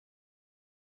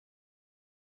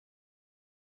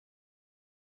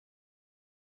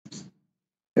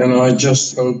And I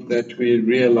just hope that we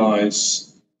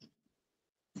realize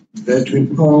that we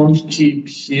can't keep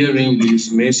hearing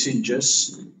these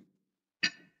messages.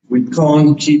 We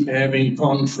can't keep having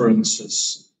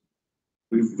conferences.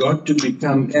 We've got to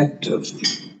become active,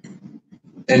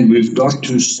 and we've got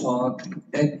to start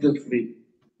actively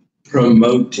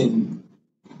promoting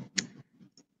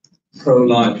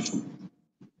pro-life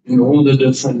in all the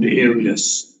different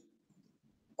areas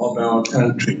of our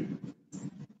country.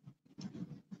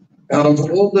 Out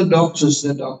of all the doctors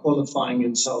that are qualifying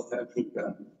in South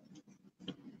Africa,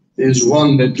 there's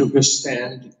one that took a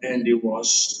stand, and he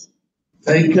was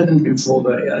taken before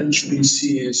the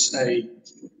HPCSA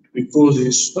because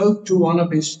he spoke to one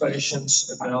of his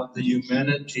patients about the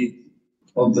humanity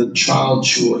of the child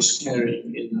she was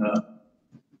carrying in her.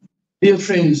 Dear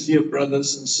friends, dear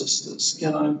brothers and sisters,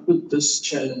 can I put this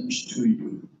challenge to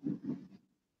you?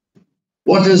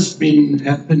 What has been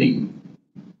happening?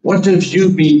 What have you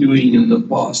been doing in the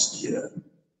past year?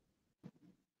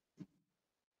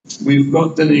 We've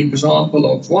got an example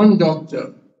of one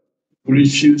doctor who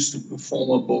refused to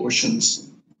perform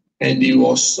abortions, and he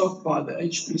was stopped by the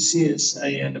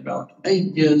HPCSA, and about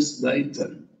 8 years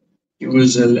later, he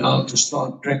was allowed to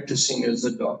start practicing as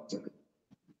a doctor.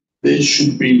 There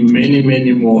should be many,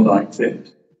 many more like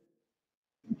that.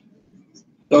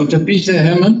 Dr. Peter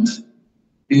Hammond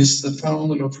is the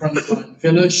founder of Frontline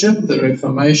Fellowship, the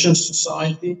Reformation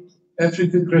Society,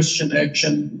 African Christian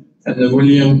Action, and the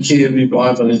William Carey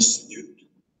Revival Institute.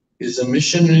 He is a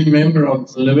missionary member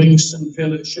of the Livingston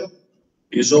Fellowship.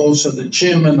 He is also the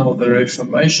chairman of the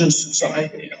Reformation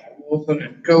Society, author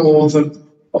and co-author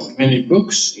of many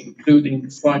books, including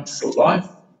Fight for Life,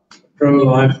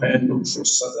 Pro-Life Handbook for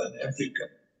Southern Africa.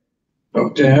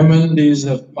 Dr. Hammond is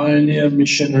a pioneer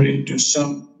missionary to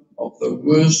some of the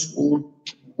worst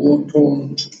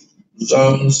war-torn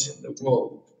zones in the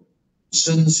world.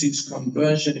 Since his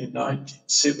conversion in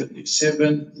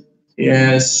 1977, he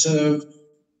has served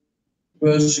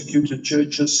persecuted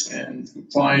churches and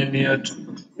pioneered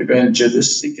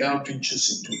evangelistic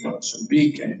outreaches into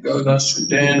Mozambique, Angola,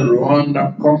 Sudan,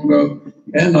 Rwanda, Congo,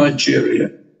 and Nigeria.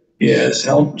 He has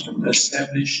helped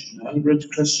establish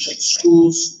 100 Christian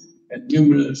schools and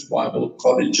numerous Bible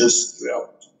colleges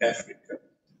throughout Africa.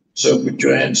 So put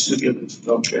your hands together for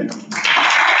Dr. Hammond.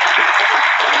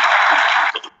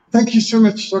 Thank you so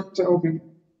much, Dr. Albie.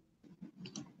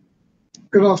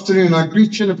 Good afternoon. I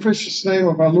greet you in the precious name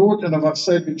of our Lord and of our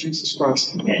Savior, Jesus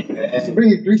Christ. I bring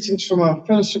you greetings from our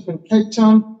fellowship in Cape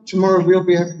Town. Tomorrow we'll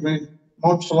be having the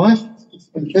March for Life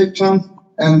in Cape Town.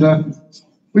 And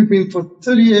we've been for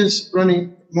 30 years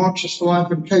running Marches for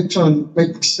Life in Cape Town,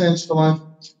 making stands for life,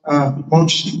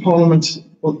 marches to Parliament,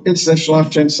 or International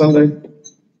Life Change Sunday.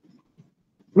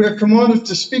 We are commanded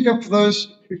to speak up for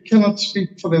those who cannot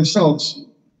speak for themselves.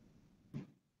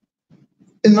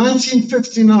 In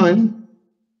 1959,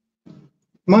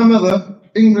 my mother,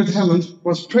 Ingrid Hammond,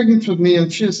 was pregnant with me,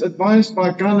 and she was advised by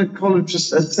a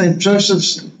gynecologist at St.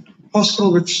 Joseph's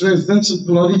Hospital, which serves Vincent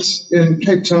Pilates in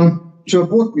Cape Town, to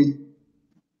abort me,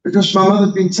 because my mother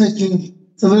had been taking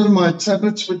thalidomide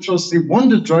tablets, which was the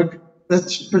wonder drug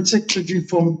that protected you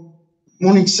from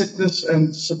morning sickness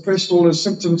and suppressed all those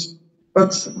symptoms.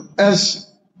 But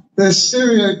as the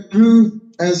hysteria grew,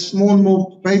 as more and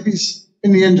more babies,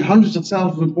 in the end, hundreds of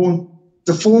thousands were born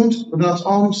deformed, without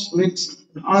arms, legs,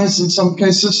 and eyes in some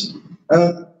cases.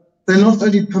 They not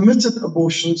only permitted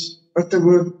abortions, but they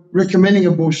were recommending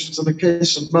abortions in the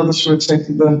case of mothers who had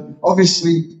taken the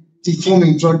obviously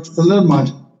deforming drug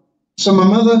thalidomide. So my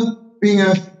mother, being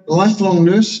a lifelong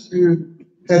nurse who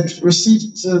had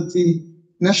received the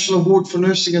National Award for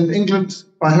Nursing in England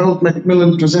by Harold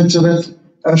Macmillan, presented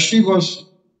that, she was,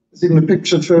 there's even a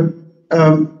picture of her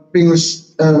being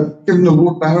given an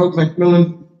award by Harold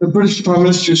Macmillan, the British Prime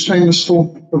Minister, who's famous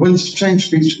for the Winds of Change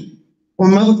speech. My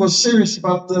mother was serious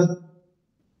about the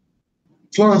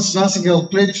Florence Nightingale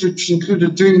pledge, which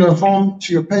included doing no harm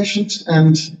to your patient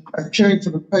and caring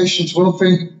for the patient's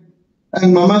welfare.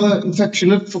 And my mother, in fact, she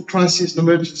lived for crises and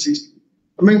emergencies.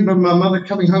 I remember my mother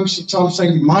coming home sometimes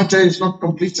saying, "My day is not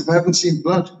complete if I haven't seen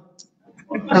blood."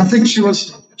 And I think she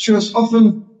was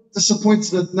often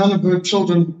disappointed that none of her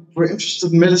children were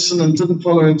interested in medicine and didn't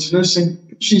follow into nursing.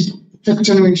 She kept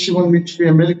telling me she wanted me to be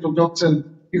a medical doctor, and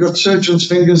you got surgeon's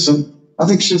fingers, and I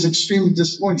think she was extremely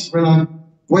disappointed when I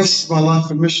wasted my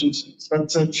life in missions.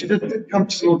 But she did come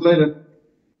to the Lord later.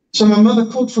 So my mother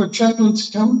called for a chaplain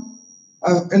to come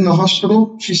in the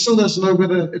hospital. She still doesn't know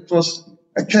whether it was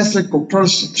a Catholic or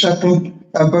Protestant chaplain,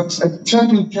 but a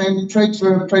chaplain came, prayed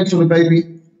for her, prayed for the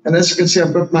baby, and as you can see,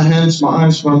 I've got my hands, my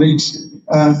eyes, my legs,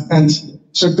 and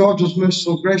so God was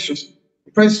merciful, gracious.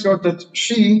 Praise God that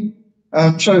she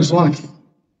chose life.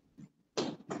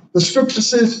 The scripture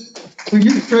says, for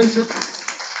you created,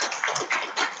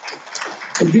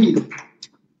 indeed,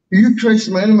 you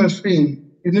created my innermost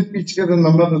being. You knit me together in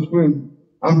my mother's womb.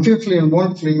 I'm fearfully and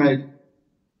wonderfully made.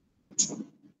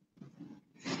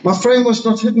 My frame was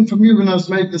not hidden from you when I was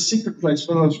made in the secret place,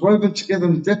 when I was woven together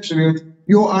in the depths of the earth.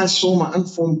 Your eyes saw my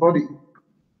unformed body.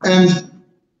 And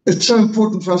it's so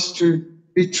important for us to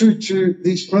be true to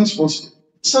these principles.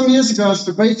 Some years ago, I was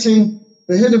debating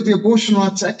the head of the Abortion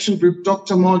Rights Action Group,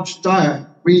 Dr. Marge Dyer.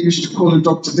 We used to call her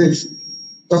Dr. Death.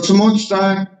 Dr. Marge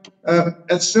Dyer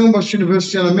at Stellenbosch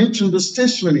University, and I mentioned this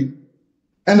testimony.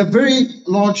 And a very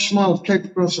large smile came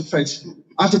across her face.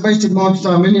 I debated Marge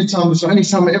Dyer many times. It was the only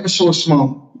time I ever saw a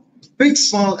smile. Big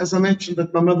smile, as I mentioned,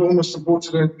 that my mother almost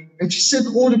aborted her. And she said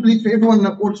audibly for everyone in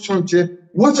the auditorium here,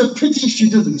 what a pity she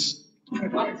didn't.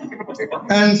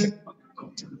 And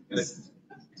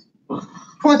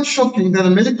quite shocking that a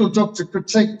medical doctor could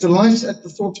take delight at the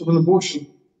thought of an abortion.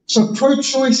 So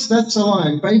pro-choice, that's a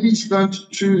lie. Babies don't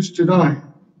choose to die.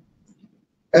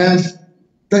 And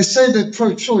they say they're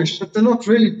pro-choice, but they're not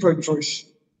really pro-choice,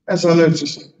 as I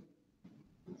noticed.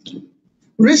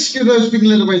 Rescue those being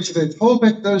led away to death. Hold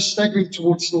back those staggering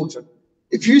towards slaughter.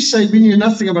 If you say we knew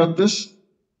nothing about this,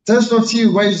 does not he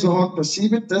who weighs the heart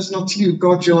perceive it? Does not he who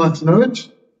guards your life know it?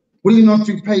 Will he not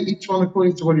repay each one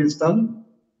according to what he has done?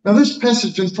 Now this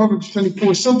passage in Proverbs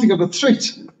 24 is something of a threat.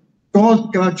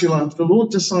 God guards your life. The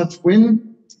Lord decides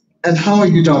when and how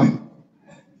you die.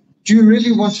 Do you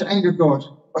really want to anger God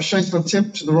by showing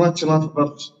contempt to the right to life of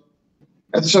others?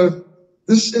 And so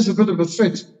this is a bit of a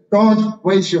threat. God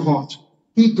weighs your heart.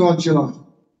 He guards your life.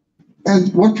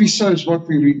 And what we sow is what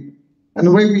we reap. And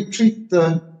the way we treat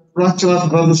the right to life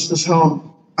of others is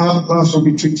how our lives will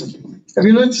be treated. Have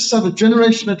you noticed how the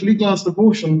generation that legalized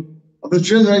abortion are the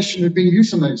generation who've been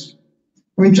euthanized?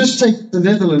 I mean, just take the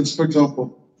Netherlands, for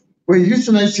example, where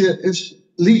euthanasia is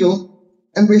legal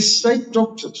and where state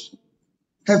doctors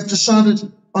have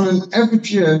decided on an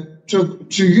average year to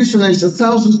euthanize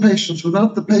 1,000 patients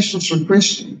without the patient's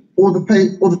request or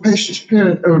the patient's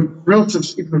parent or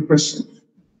relatives even requesting.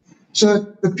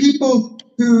 So the people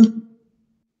who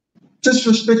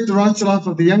disrespect the right to life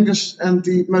of the youngest and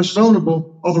the most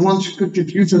vulnerable are the ones who could get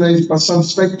euthanized by some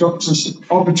state doctor's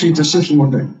arbitrary decision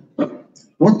one day.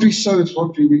 What we sow is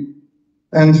what we reap.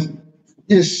 And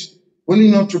yes, will he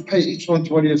not repay each one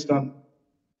to what he has done?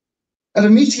 At a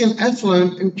meeting in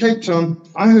Athlone in Cape Town,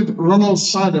 I heard Ronald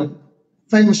Sider,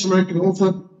 famous American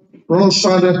author, Ronald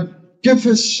Sider, give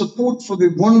his support for the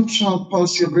one-child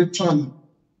policy of Red China.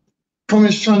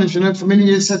 Communist China, as you know, for many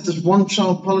years had this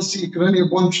one-child policy. You could only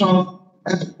have one child.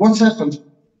 And what happened?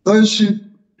 Those who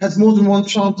had more than one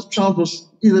child, the child was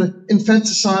either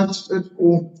infanticide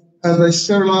or they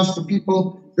sterilized the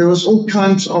people. There was all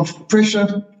kinds of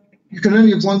pressure. You could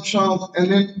only have one child.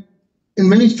 And then in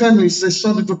many families, they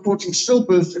started reporting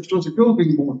stillbirth if it was a girl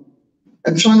being born.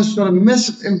 And China's got a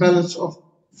massive imbalance of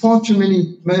far too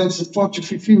many males and far too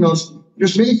few females,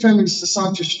 because many families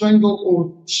decide to strangle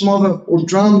or smother or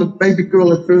drown the baby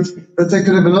girl at birth that they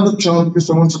could have another child because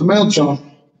they wanted a male child.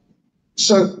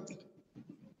 So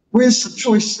where's the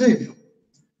choice there?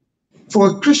 For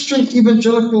a Christian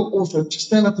evangelical author to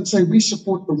stand up and say, we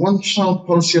support the one-child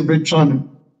policy of Red China.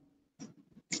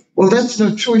 Well, that's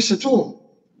no choice at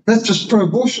all. That's just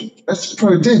pro-abortion. That's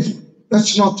pro-death.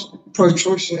 That's not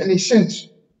pro-choice in any sense.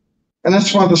 And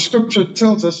that's why the scripture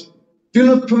tells us, do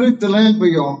not pollute the land where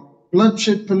you are.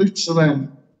 Bloodshed pollutes the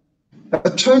land.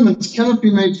 Atonement cannot be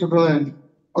made for the land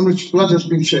on which blood has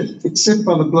been shed, except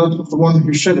by the blood of the one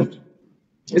who shed it.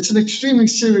 It's an extremely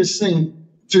serious thing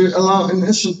to allow an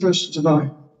innocent person to die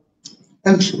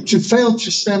and to fail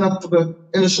to stand up for the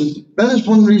innocent. That is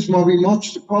one reason why we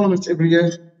march to Parliament every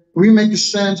year. We make a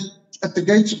stand at the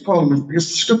gates of Parliament, because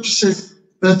the scripture says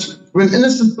that when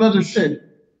innocent blood is shed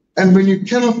and when you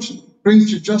cannot bring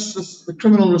to justice the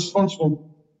criminal responsible,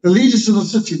 the leaders of the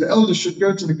city, the elders, should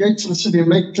go to the gates of the city and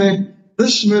make clear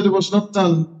this murder was not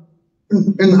done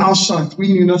in our sight.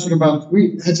 We knew nothing about it.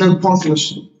 We had no part in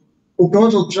this. Or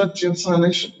God will judge the entire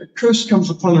nation. A curse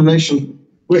comes upon a nation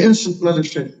where innocent blood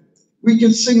is shed. We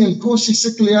can sing in Corsi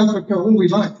Sicily Africa all we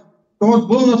like. God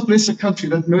will not bless a country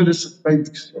that murders its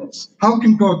babies. How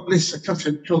can God bless a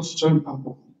country that kills its own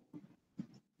people?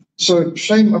 So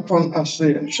shame upon us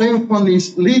there, and shame upon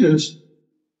these leaders,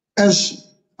 as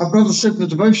our brother said in the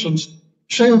devotions,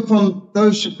 shame upon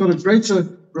those who've got a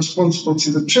greater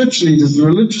responsibility, the church leaders, the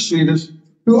religious leaders,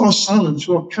 who are silent,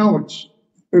 who are cowards,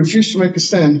 who refuse to make a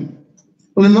stand.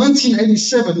 Well, in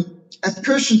 1987, at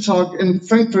Kirchentag in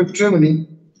Frankfurt, Germany,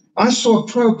 I saw a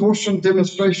pro-abortion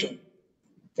demonstration.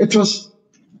 It was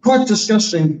quite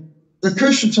disgusting. the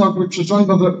Kirchentag, which was run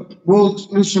by the World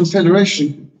Lutheran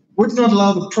Federation, would not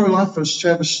allow the pro-lifers to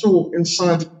have a store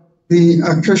inside the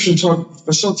Kirchentag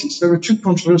facilities. They were too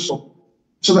controversial.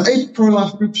 So the 8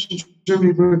 pro-life groups in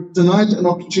Germany were denied an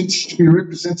opportunity to be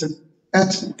represented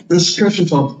at this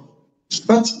Kirchentag.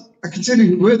 But I can tell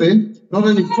you who were there, not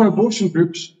only pro-abortion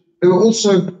groups, there were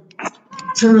also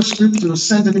terrorist groups, there were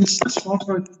Sandinists,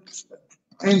 Smartphone,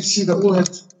 ANC, they all had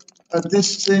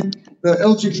desks there. The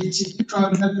LGBT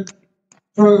crowd had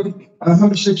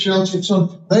pro-homosexuality and so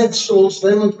on. They had stores,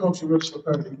 they weren't controversial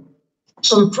apparently.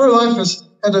 So the pro-lifers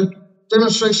had a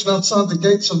demonstration outside the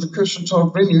gates of the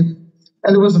Kirchentag venue,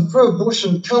 and there was a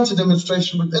pro-abortion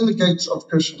counter-demonstration within the gates of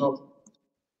Kirchentag.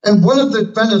 And one of the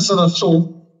banners that I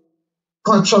saw,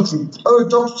 quite shocking, "Oh,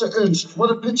 Dr. Ernst,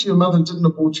 what a pity your mother didn't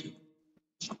abort you."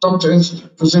 Dr.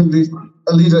 Ernst, presumably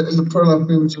a leader in the pro-life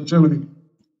movement in Germany.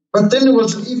 But then there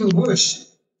was an even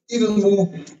worse, even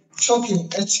more shocking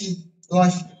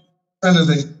anti-life banner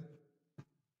there.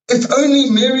 "If only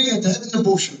Mary had had an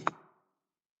abortion,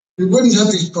 we wouldn't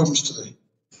have these problems today."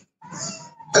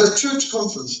 At a church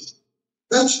conference,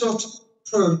 that's not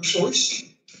pro-choice,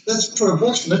 that's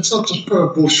pro-abortion. That's not just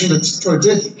pro-abortion, that's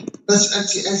pro-death. That's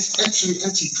actually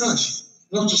anti-Christ,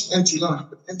 not just anti-life,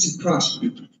 but anti-Christ.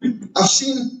 I've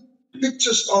seen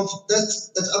pictures of that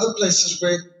at other places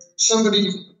where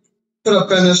somebody put up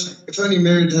banners, "If only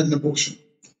Mary had an abortion,"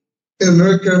 in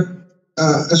America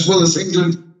as well as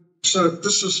England. So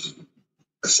this is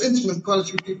a sentiment quite a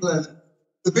few people had.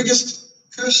 The biggest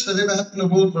curse that ever happened in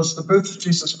the world was the birth of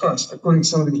Jesus Christ, according to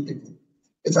some of these people.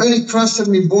 If only Christ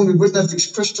hadn't been born, we wouldn't have these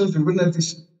Christians, we wouldn't have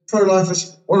these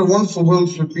pro-lifers. What a wonderful world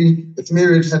it would be if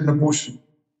Mary had had an abortion.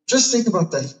 Just think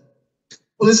about that.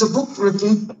 Well, there's a book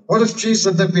written, "What if Jesus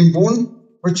had never been born?"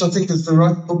 which I think is the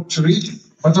right book to read,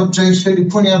 by Dr. James Haley,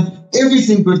 pointing out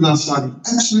everything good in our society,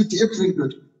 absolutely everything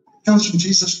good, comes from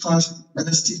Jesus Christ and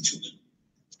his teachings.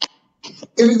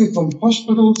 Everything from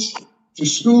hospitals to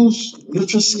schools,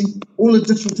 literacy, all the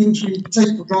different things we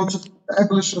take for granted, the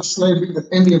abolition of slavery, the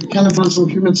ending of cannibalism,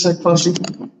 human sacrificing,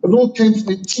 it all came from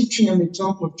the teaching and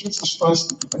example of Jesus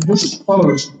Christ and his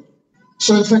followers.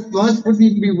 So in fact, life wouldn't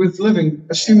even be worth living,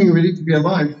 assuming we need to be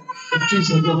alive, if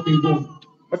Jesus had not been born.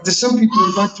 But there's some people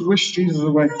who like to wish Jesus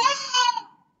away.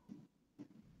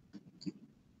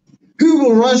 "Who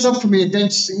will rise up for me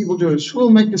against the evildoers? Who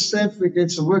will make a stand for me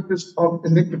against the workers of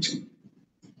iniquity?"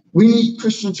 We need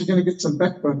Christians who are going to get some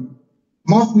backbone.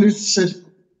 Martin Luther said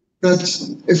that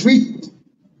if we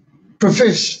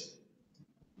profess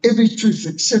every truth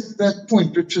except that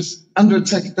point which is under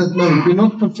attack at that moment, we're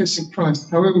not confessing Christ,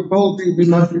 however boldly we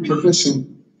might be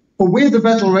professing. "For where the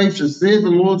battle rages, there the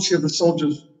loyalty of the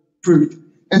soldiers proved.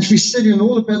 And to be steady in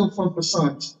all the battlefront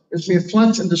besides is mere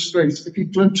flight and disgrace if he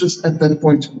flinches at that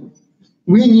point."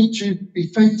 We need to be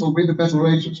faithful where the battle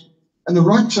rages. And the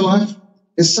right to life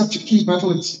is such a key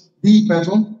battle, it's the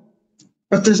battle.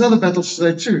 But there's other battles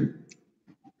today too.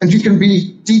 And you can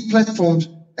be deplatformed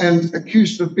and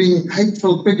accused of being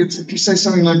hateful bigots if you say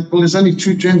something like, "Well, there's only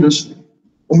 2 genders,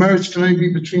 or marriage can only be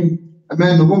between a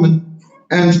man and a woman."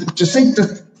 And to think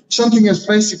that something as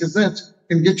basic as that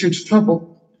can get you into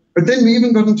trouble. But then we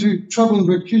even got into trouble and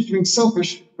were accused of being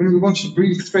selfish when we wanted to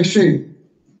breathe fresh air.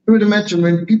 Who would imagine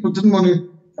when people didn't want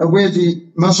to wear the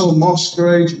muzzle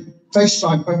masquerade face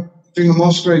diaper during the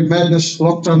masquerade madness,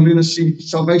 lockdown lunacy,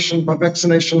 salvation by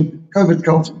vaccination, COVID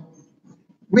cult?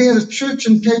 We had a church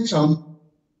in Cape Town,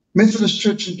 Methodist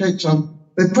church in Cape Town.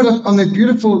 They put up on their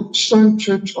beautiful stone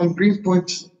church on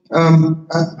Greenpoint,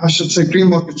 I should say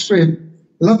Greenmarket Square,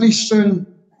 lovely stone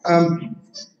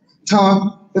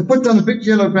tower. They put down a big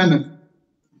yellow banner.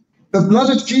 "The blood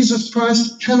of Jesus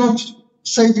Christ cannot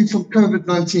save you from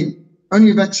COVID-19.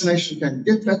 Only vaccination can.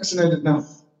 Get vaccinated now."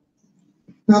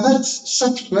 Now that's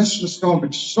such blasphemous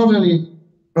garbage. It's not only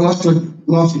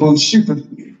laughable and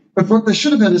stupid, but what they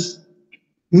should have had is,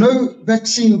 "No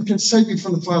vaccine can save you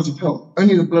from the fires of hell.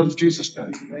 Only the blood of Jesus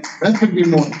can." That could be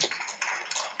more.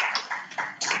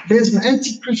 There's an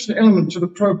anti-Christian element to the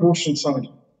pro-abortion side.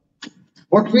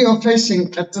 What we are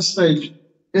facing at this stage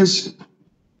is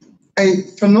a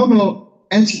phenomenal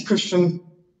anti-Christian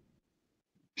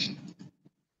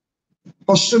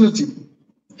hostility.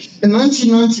 In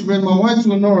 1990, when my wife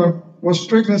Lenora was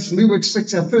pregnant and we were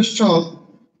expecting our first child,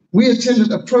 we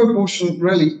attended a pro-abortion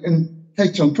rally in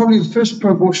Cape Town, probably the first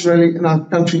pro-abortion rally in our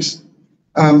country's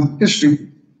history.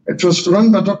 It was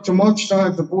run by Dr. March Dye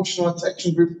of the Abortion Rights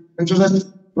Action Group, and it was at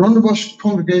Rondebosch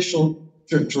Congregational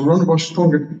Church, or Rondebosch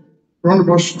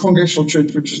Congregational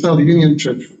Church, which is now the Union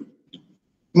Church.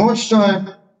 March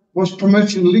Dye was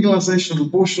promoting the legalization of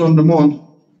abortion on demand,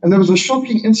 and there was a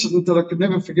shocking incident that I could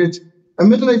never forget. A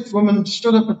middle-aged woman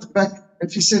stood up at the back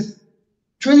and she said,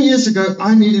 20 years ago,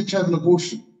 I needed to have an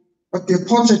abortion, but the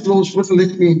apartheid laws wouldn't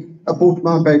let me abort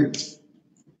my baby.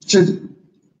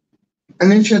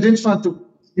 And then she identified the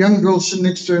young girl sitting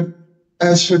next to her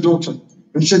as her daughter.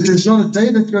 And said, there's not a day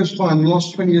that goes by in the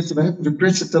last 20 years that I haven't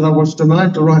regretted that I was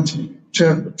denied the right to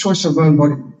have a choice of my own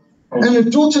body. And her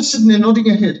daughter sitting there nodding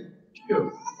her head.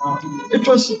 It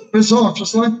was bizarre. It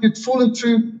was like you'd fallen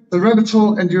through the rabbit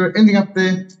hole and you were ending up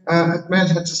there at Mad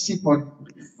Hatter's Tea Party.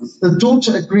 The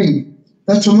daughter agreeing.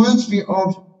 That reminds me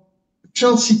of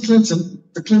Chelsea Clinton,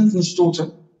 the Clinton's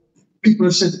daughter. People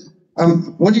have said,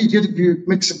 what do you get if you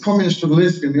mix a communist with a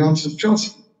lesbian? The answer is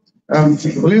Chelsea.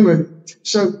 Well, anyway,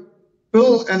 so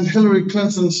Bill and Hillary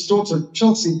Clinton's daughter,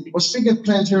 Chelsea, was speaking at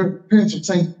Planned Parenthood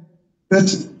saying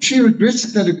that she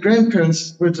regretted that her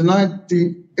grandparents were denied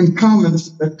the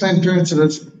empowerment that Planned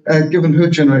Parenthood had given her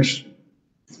generation.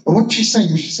 And what she's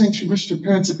saying she wished her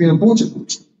parents had been aborted,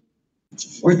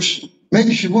 which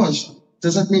maybe she was.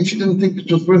 Does that mean she didn't think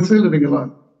it was worth her living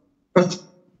alive? But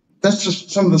that's just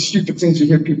some of the stupid things you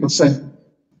hear people say.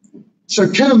 So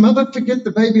can a mother forget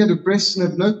the baby at her breast and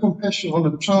have no compassion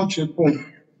on a child she had born?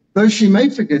 Though she may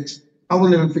forget, I will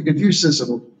never forget you, says the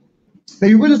Lord. Now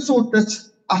you would have thought that's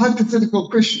a hypothetical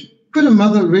question. Could a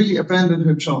mother really abandon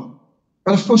her child?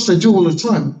 But of course they do all the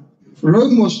time.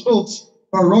 Rome was built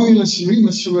by Romulus and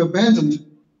Remus, who were abandoned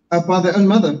by their own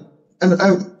mother. And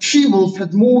a she-wolf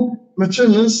had more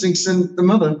maternal instincts than the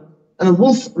mother. And a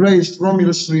wolf raised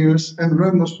Romulus and Remus, and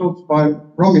Rome was built by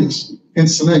Romulus,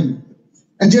 hence the name.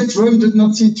 And yet Rome did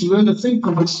not seem to learn a thing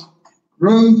from this.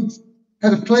 Rome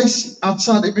had a place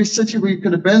outside every city where you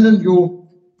could abandon your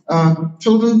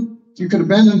children. You could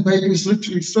abandon babies,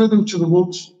 literally throw them to the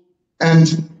wolves. And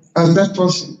that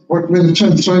was where the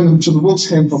term throwing them to the wolves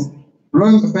came from.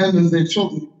 Rome abandoned their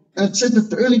children. And it said that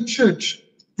the early church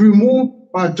grew more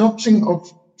by adopting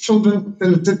of children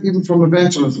than it did even from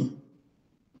evangelism.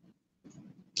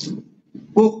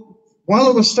 Well, while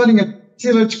I was studying at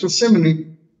theological seminary,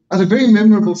 I had a very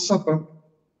memorable supper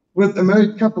with a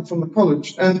married couple from the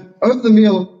college. And over the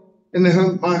meal in their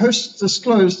home, my host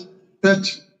disclosed that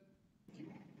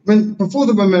before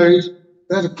they were married,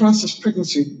 they had a crisis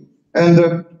pregnancy.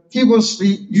 And he was the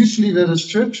youth leader at his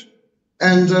church.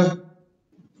 And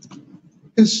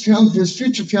his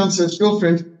future fiance's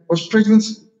girlfriend was pregnant.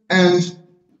 And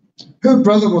her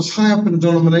brother was high up in the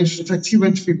denomination. In fact, he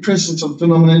went to be president of the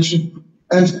denomination.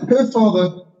 And her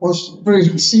father was a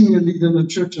very senior leader in the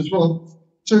church as well.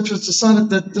 So it was decided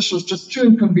that this was just too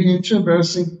inconvenient, too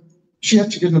embarrassing. She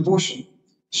had to get an abortion.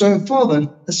 So her father,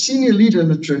 a senior leader in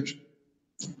the church,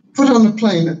 put on a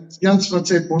plane at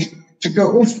Janssens Airport to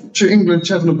go off to England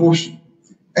to have an abortion.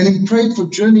 And he prayed for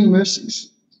journeying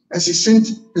mercies as he sent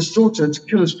his daughter to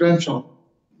kill his grandchild.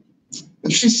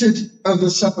 And she said over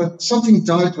the supper, something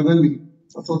died within me.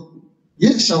 I thought,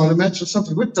 yes, I would imagine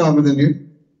something would die within you.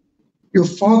 Your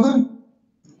father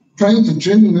praying for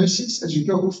journeying mercies as you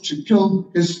go off to kill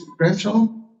his grandchild?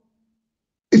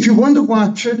 If you wonder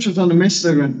why churches are in the mess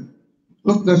they're in,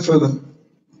 look no further.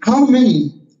 How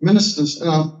many ministers in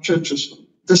our churches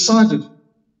decided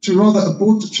to rather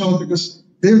abort the child because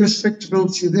their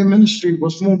respectability, their ministry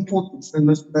was more important than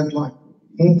that life,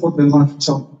 more important than life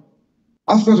itself?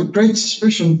 I've got a great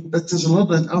suspicion that there's a lot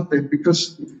of that out there,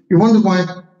 because you wonder why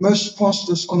most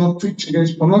pastors are not preaching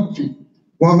against pornography.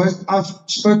 Why I've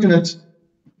spoken at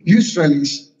youth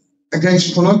rallies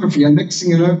against pornography, and next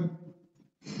thing you know,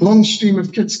 long stream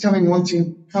of kids coming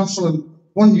wanting counsel, and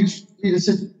one youth leader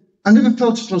said, I never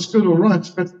felt it was good or right,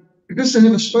 but because they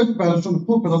never spoke about it from the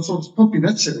pulpit, I thought it's probably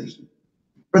that serious.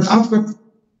 But I've got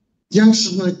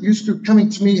youngsters in the youth group coming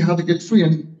to me how to get free,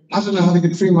 and I don't know how to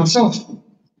get free myself.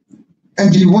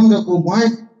 And you wonder, well, why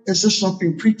is this not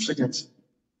being preached against?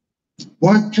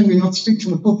 Why can we not speak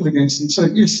from the pulpit against it? So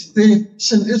yes, their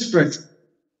sin is great.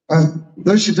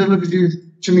 Those who delivered you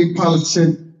to me, Pilate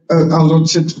said, our Lord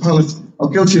said to Pilate, are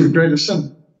guilty of a greater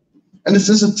sin. And it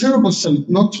is a terrible sin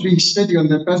not to be steady on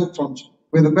that battlefront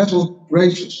where the battle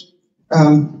rages.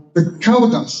 The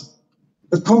cowardice,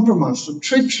 the compromise, the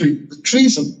treachery, the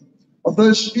treason of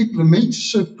those people who are meant to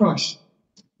serve Christ,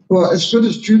 who are as good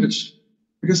as Judas,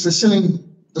 because they're selling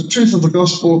the truth of the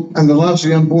gospel and the lives of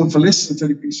the unborn for less than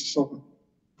 30 pieces of silver.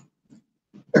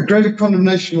 A greater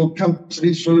condemnation will come to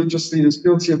these religious leaders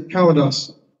guilty of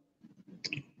cowardice.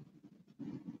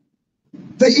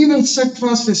 They even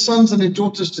sacrificed their sons and their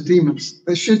daughters to demons.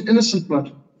 They shed innocent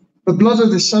blood, the blood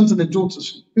of their sons and their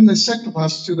daughters, whom they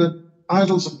sacrificed to the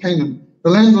idols of Canaan.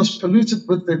 The land was polluted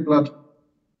with their blood.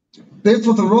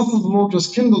 Therefore the wrath of the Lord was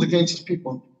kindled against his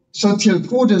people, so that he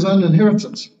abhorred his own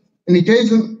inheritance, and he gave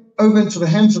them over into the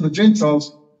hands of the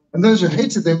Gentiles, and those who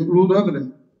hated them ruled over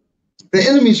them. Their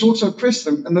enemies also oppressed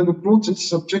them, and they were brought into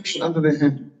subjection under their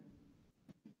hand.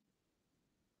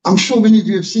 I'm sure many of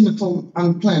you have seen the film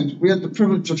Unplanned. We had the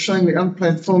privilege of showing the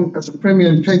Unplanned film as a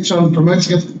premiere in Cape Town,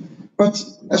 promoting it. But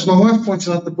as my wife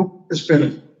pointed out, the book is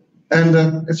better.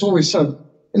 And it's always so.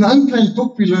 In the Unplanned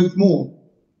book, we learned more.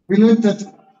 We learned that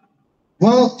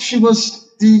while she was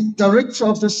the director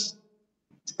of this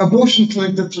abortion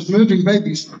clinic that was murdering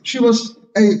babies, she was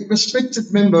a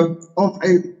respected member of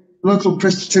a local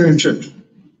Presbyterian church.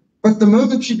 But the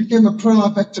moment she became a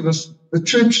pro-life activist, the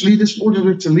church leaders ordered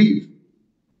her to leave.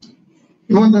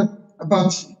 You wonder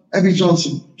about Abby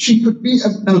Johnson. She could be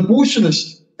an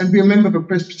abortionist and be a member of a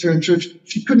Presbyterian church.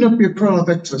 She could not be a pro-life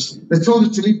activist. They told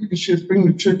her to leave because she was bringing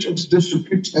the church into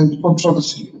disrepute and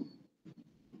controversy.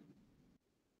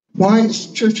 Why is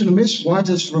the church in a mess? Why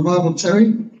does revival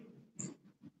tarry?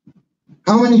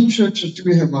 How many churches do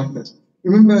we have like that?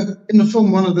 Remember, in the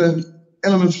film, one of the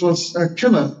elements was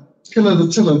Killer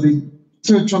the Tiller, the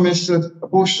third trimester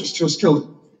abortionist who was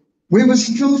killed. Where was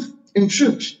he killed? In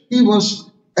church. He was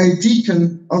a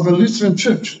deacon of a Lutheran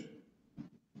church.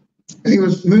 And he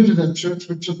was murdered at church,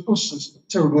 which of course is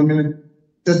terrible. I mean,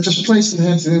 that just plays in the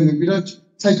hands of the enemy. We don't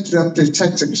take up their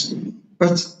tactics.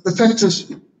 But the fact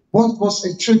is, what was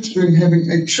a church doing having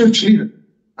a church leader?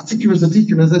 I think he was a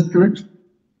deacon, is that correct?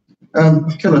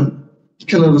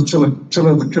 Killer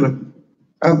the Killer.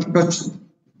 But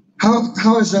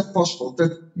how is that possible?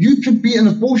 That you can be an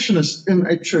abortionist in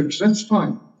a church, that's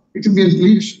fine. You can be in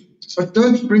leadership, but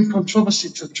don't bring controversy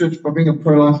to the church by being a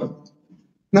pro-lifer.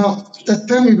 Now, that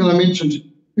family that I mentioned,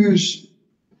 whose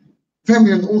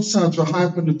family on all sides were high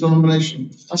up in the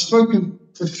denomination, I've spoken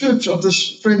to the church of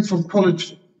this friend from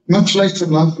college much later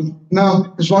in life, and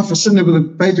now his wife was sitting there with a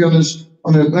baby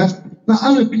on her lap. Now,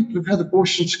 I know people who've had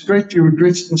abortions greatly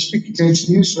regret it and speak against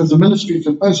the use of the ministry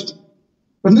to oppose it.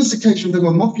 But on this occasion, they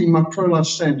were mocking my pro-life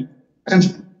stand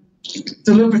and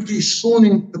deliberately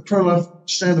scorning the pro-life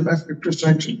stand of African Christian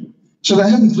Action. So they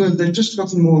haven't learned, they've just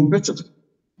gotten more embittered.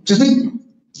 Do you think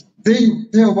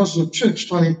there was a church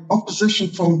finding opposition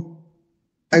from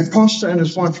a pastor and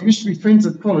his wife who used to be friends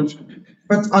at college,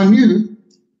 but I knew,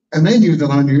 and they knew that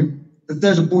I knew, that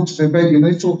they'd aborted their baby, and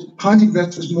they thought hiding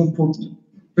that was more important.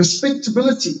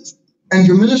 Respectability and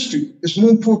your ministry is more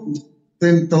important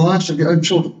than the lives of your own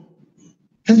children.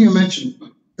 Can you imagine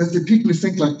that there are people who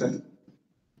think like that?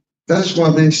 That is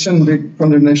why their sin, their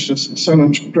condemnation is so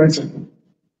much greater.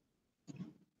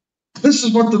 This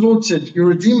is what the Lord said, your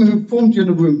Redeemer who formed you in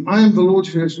the womb. I am the Lord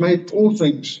who has made all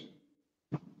things.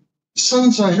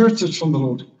 Sons are heritage from the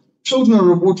Lord. Children are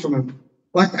reward from him.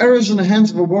 Like arrows in the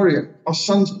hands of a warrior are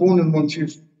sons born in one's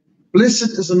youth.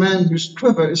 Blessed is the man whose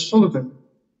quiver is full of them.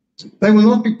 They will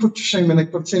not be put to shame when they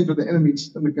contend with the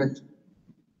enemies in the gate.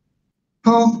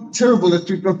 How terrible that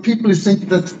we've got people who think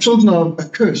that children are a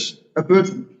curse, a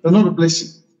burden. They're not a blessing.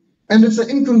 And if they're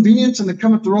inconvenient and they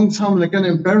come at the wrong time and they're going to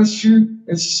embarrass you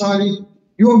in society,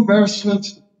 your embarrassment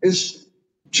is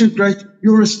too great.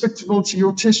 Your respectability,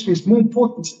 your testimony is more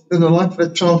important than the life of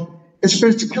that child. It's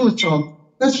better to kill a child.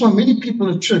 That's why many people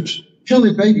in church kill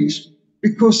their babies,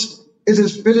 because it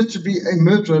is better to be a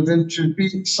murderer than to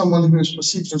be someone who is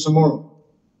perceived as immoral.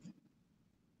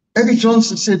 Abby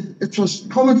Johnson said it was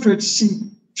common for her to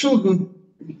see children,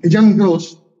 young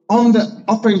girls, on the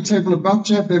operating table about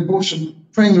to have their abortion,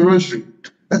 praying the rosary.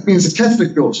 That means the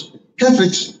Catholic girls.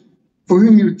 Catholics, for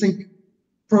whom you would think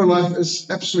pro-life is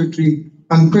absolutely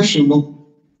unquestionable,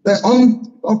 they're on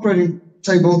the operating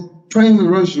table praying the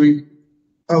rosary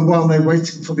while they're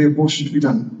waiting for the abortion to be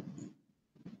done.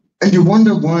 And you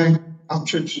wonder why our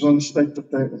church is on the state that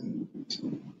they're in.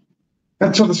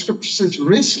 That's what the scripture says,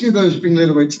 rescue those being led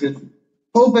away to death.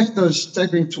 Hold back those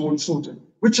staggering towards slaughter,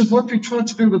 which is what we try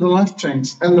to do with the life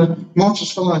chains and the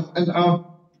Marches for Life and our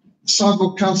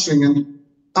sidewalk counselling and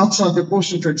outside the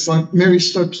abortion clinics like Mary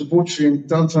Stokes Abortory in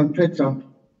downtown Cape Town.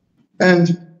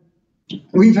 And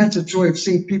we've had the joy of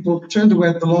seeing people turned away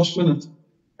at the last minute,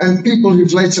 and people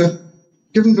who've later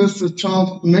given birth to the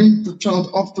child, named the child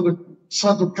after the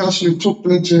sidewalk counsellor who talked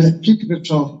them into keeping the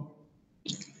child.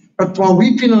 But while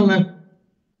we've been on the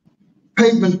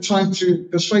pavement trying to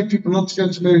persuade people not to go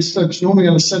to Mary Stokes, normally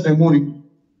on a Saturday morning,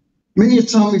 many a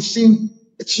time we've seen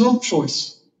it's not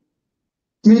choice.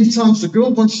 Many times the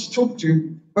girl wants to talk to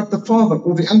you, but the father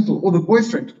or the uncle or the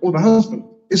boyfriend or the husband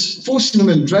is forcing them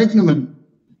in, dragging them in.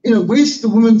 You know, where's the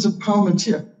woman's empowerment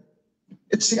here?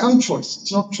 It's the unchoice.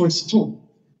 It's not choice at all.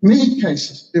 In many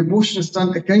cases, the abortion is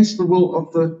done against the will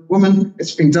of the woman.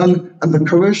 It's been done under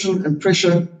coercion and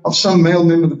pressure of some male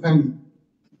member of the family.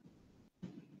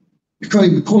 You can't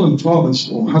even call them fathers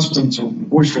or husbands or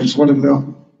boyfriends, whatever they are.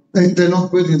 They're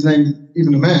not worthy of the name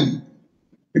even a man.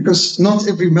 Because not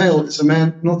every male is a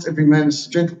man, not every man is a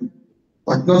gentleman.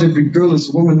 Like not every girl is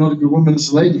a woman, not every woman is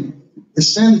a lady.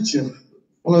 There's standards here.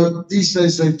 Although these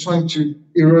days they're trying to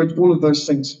erode all of those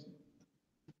things.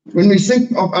 When we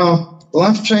think of our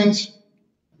life change,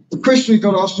 the question we've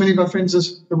got to ask many of our friends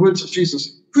is the words of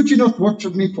Jesus. Could you not watch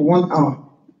with me for 1 hour?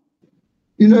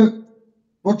 You know,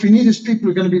 what we need is people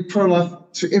who are going to be pro-life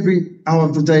to every hour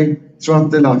of the day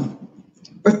throughout their life.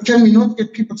 But can we not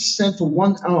get people to stand for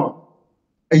 1 hour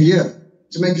a year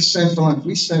to make a stand for life?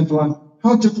 We stand for life.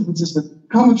 How difficult is that?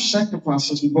 How much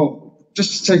sacrifice is involved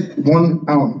just to take 1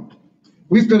 hour?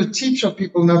 We've got to teach our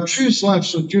people now, choose life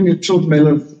so junior children may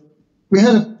live. We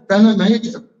had a banner made,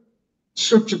 a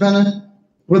scripture banner,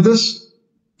 with this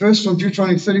verse from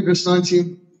Deuteronomy 30, verse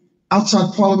 19,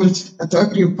 outside Parliament, at the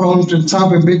opening of Parliament, when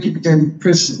Thabo Mbeki became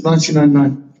president in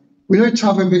 1999. We know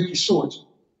Thabo Mbeki saw it.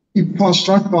 He passed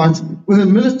right by it.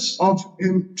 Within minutes of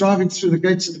him driving through the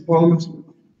gates of the Parliament,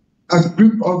 a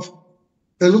group of,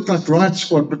 they looked like riot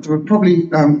squad, but they were probably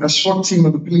a SWAT team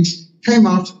of the police, came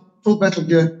out, full battle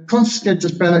gear, confiscated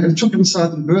this banner and took it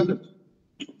inside and burned it.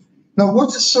 Now, what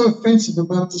is so offensive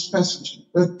about this passage?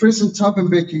 That President Thabo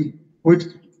Mbeki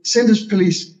would send his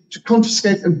police to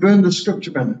confiscate and burn the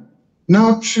scripture banner.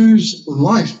 Now choose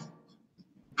life.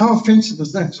 How offensive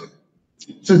is that?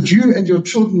 So that you and your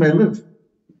children may live.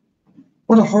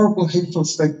 What a horrible, hateful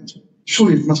statement.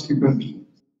 Surely it must be burned.